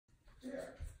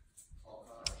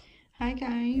Hi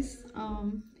guys,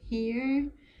 here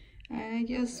I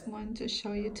just want to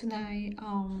show you tonight.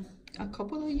 A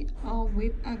couple of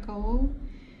weeks ago,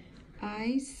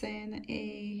 I sent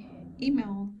a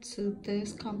email to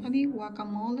this company,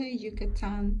 Guacamole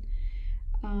Yucatán,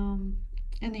 um,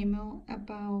 an email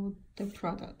about the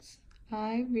products.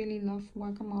 I really love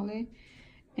guacamole,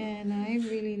 and I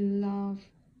really love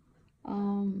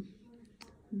um,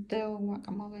 the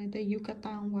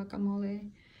Yucatan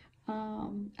guacamole.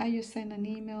 I just send an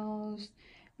emails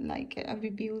like a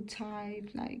review type,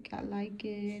 like I like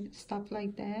it, stuff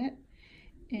like that.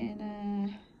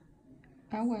 And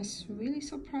I was really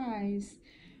surprised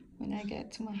when I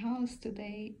get to my house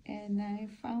today and I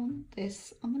found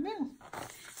this on the mail.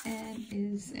 And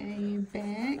it's a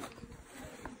bag,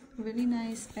 really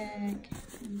nice bag.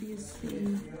 You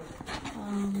see,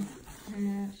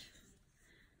 have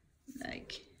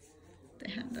like the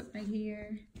handle right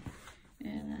here,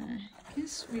 and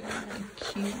it's really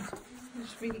cute.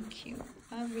 It's really cute.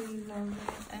 I really love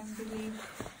it. I'm really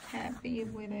happy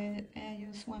with it. I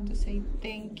just want to say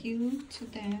thank you to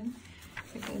them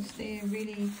because they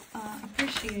really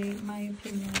appreciate my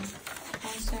opinion.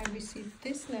 Also, I received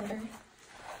this letter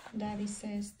that it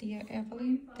says, "Dear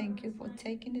Evelyn, thank you for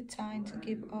taking the time to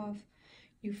give off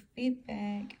your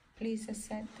feedback. Please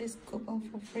accept this coupon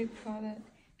for free product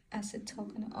as a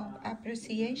token of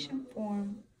appreciation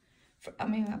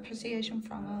appreciation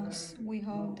from us. We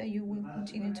hope that you will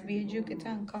continue to be a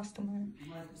Yucatan customer.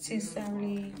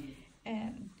 Sincerely,"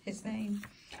 and his name.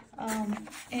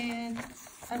 And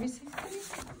I received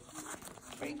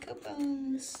free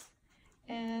coupons,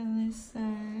 and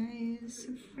it's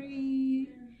free,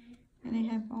 and I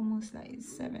have almost like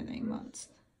 7-8 months.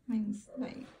 Means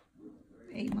like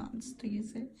 8 months to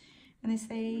use it. And they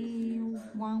say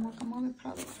one guacamole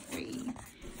product free,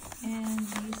 and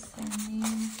they send me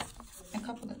a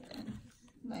couple of them,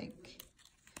 like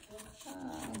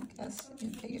I guess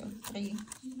they are 3.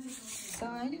 So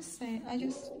I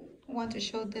just want to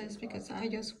show this because I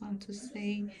just want to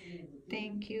say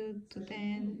thank you to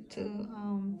them, to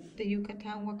the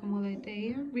Yucatan guacamole.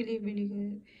 They are really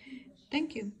good.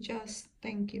 Thank you, just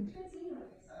thank you.